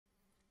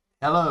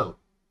Hello!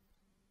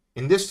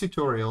 In this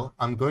tutorial,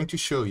 I'm going to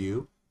show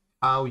you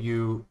how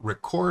you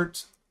record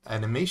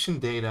animation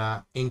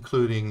data,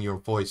 including your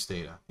voice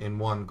data, in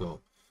one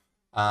go.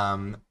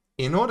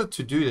 In order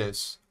to do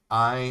this,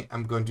 I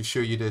am going to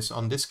show you this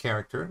on this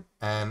character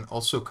and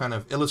also kind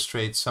of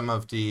illustrate some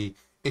of the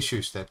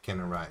issues that can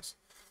arise.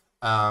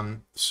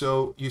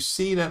 So you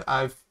see that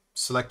I've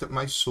selected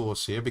my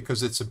source here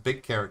because it's a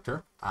big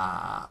character.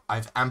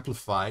 I've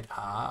amplified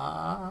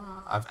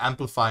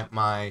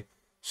my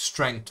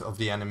strength of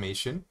the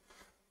animation.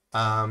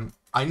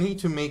 I need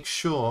to make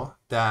sure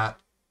that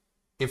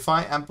if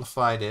I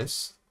amplify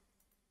this,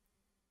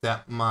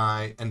 that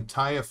my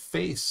entire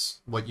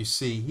face, what you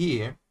see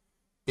here,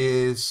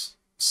 is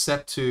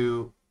set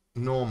to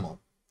normal,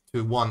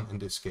 to 1 in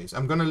this case.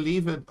 I'm going to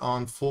leave it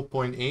on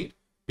 4.8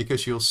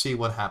 because you'll see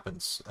what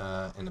happens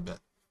in a bit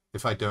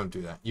if I don't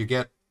do that. You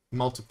get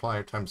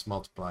multiplier times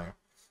multiplier.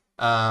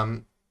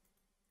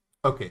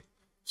 Okay,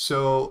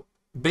 so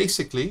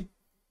basically,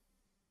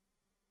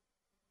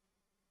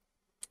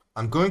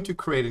 I'm going to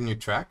create a new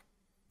track.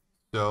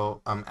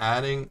 So I'm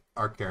adding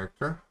our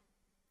character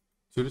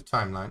to the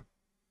timeline.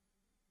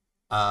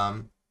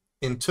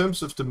 In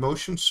terms of the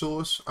motion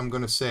source, I'm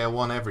going to say I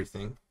want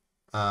everything.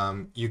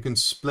 You can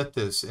split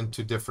this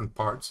into different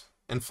parts.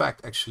 In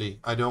fact, actually,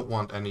 I don't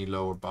want any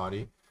lower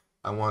body.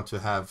 I want to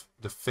have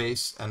the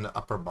face and the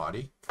upper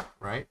body,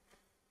 right?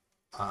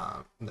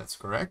 That's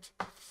correct.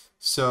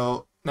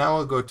 So now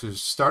I'll go to the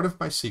start of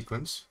my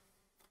sequence.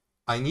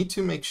 I need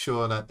to make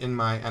sure that in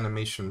my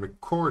animation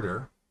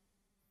recorder,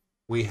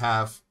 we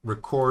have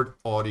record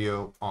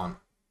audio on.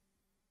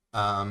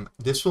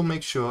 This will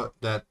make sure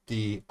that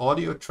the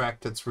audio track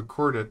that's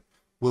recorded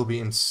will be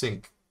in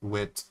sync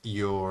with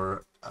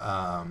your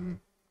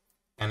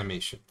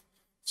animation.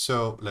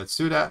 So let's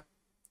do that.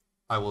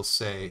 I will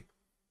say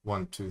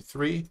 1, 2,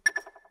 3.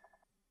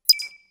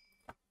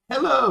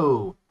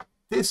 Hello!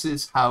 This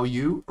is how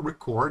you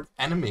record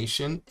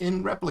animation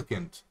in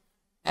Replikant.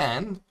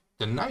 And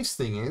the nice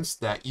thing is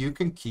that you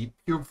can keep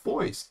your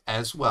voice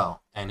as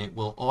well, and it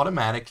will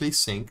automatically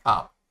sync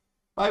up.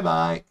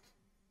 Bye-bye.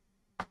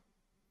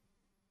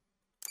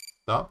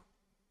 Stop.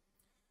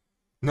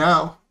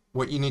 Now,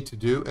 what you need to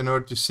do in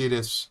order to see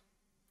this,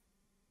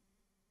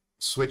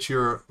 switch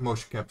your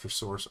motion capture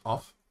source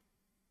off.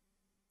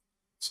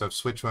 So I've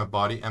switched my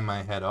body and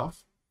my head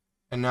off.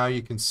 And now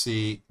you can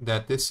see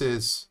that this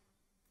is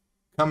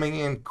coming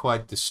in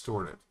quite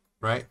distorted,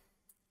 right?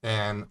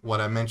 And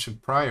what I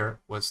mentioned prior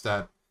was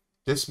that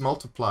this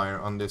multiplier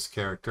on this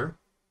character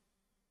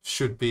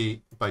should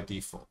be by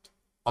default.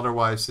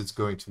 Otherwise, it's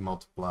going to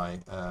multiply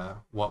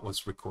what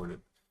was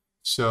recorded.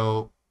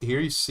 So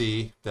here you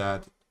see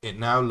that it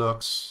now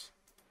looks,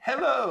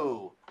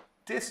 hello!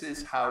 This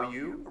is how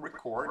you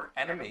record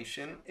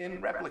animation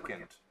in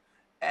Replikant.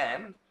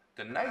 And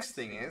the nice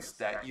thing is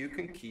that you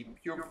can keep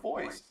your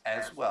voice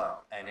as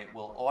well, and it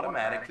will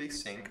automatically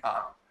sync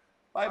up.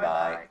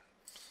 Bye-bye.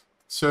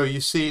 So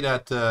you see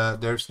that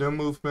there's no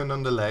movement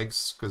on the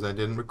legs because I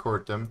didn't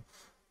record them.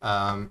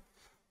 A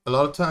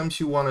lot of times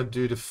you want to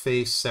do the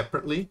face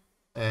separately,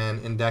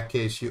 and in that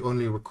case you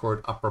only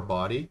record upper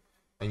body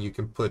and you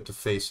can put the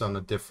face on a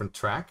different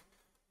track.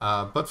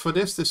 But for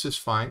this is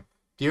fine.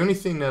 The only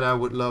thing that I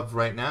would love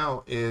right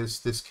now is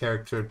this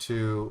character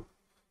to,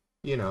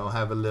 you know,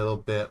 have a little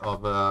bit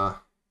of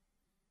a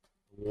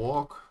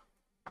walk.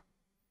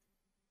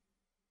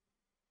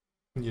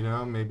 You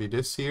know, maybe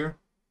this here.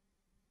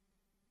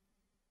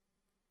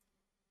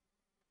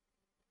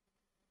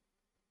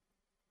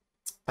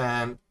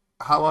 And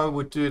how I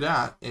would do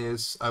that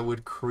is I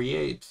would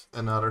create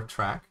another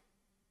track,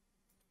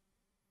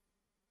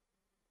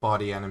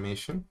 body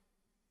animation,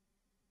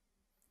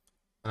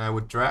 and I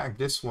would drag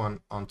this one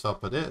on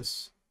top of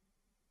this.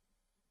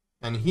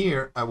 And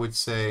here I would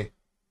say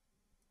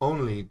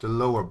only the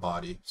lower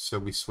body, so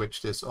we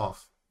switch this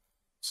off.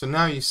 So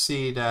now you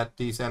see that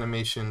these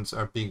animations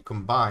are being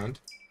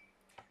combined.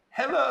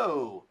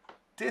 Hello!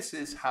 This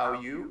is how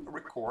you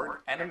record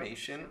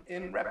animation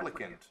in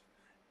Replikant.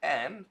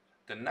 And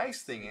the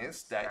nice thing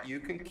is that you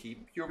can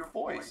keep your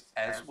voice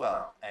as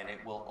well, and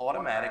it will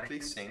automatically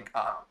sync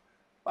up.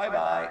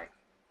 Bye-bye.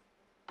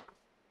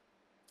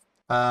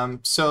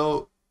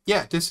 So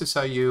yeah, this is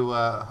how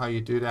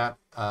you do that.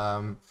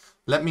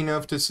 Let me know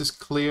if this is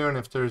clear and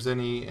if there's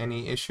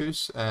any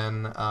issues,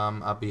 and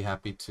I'll be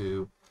happy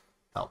to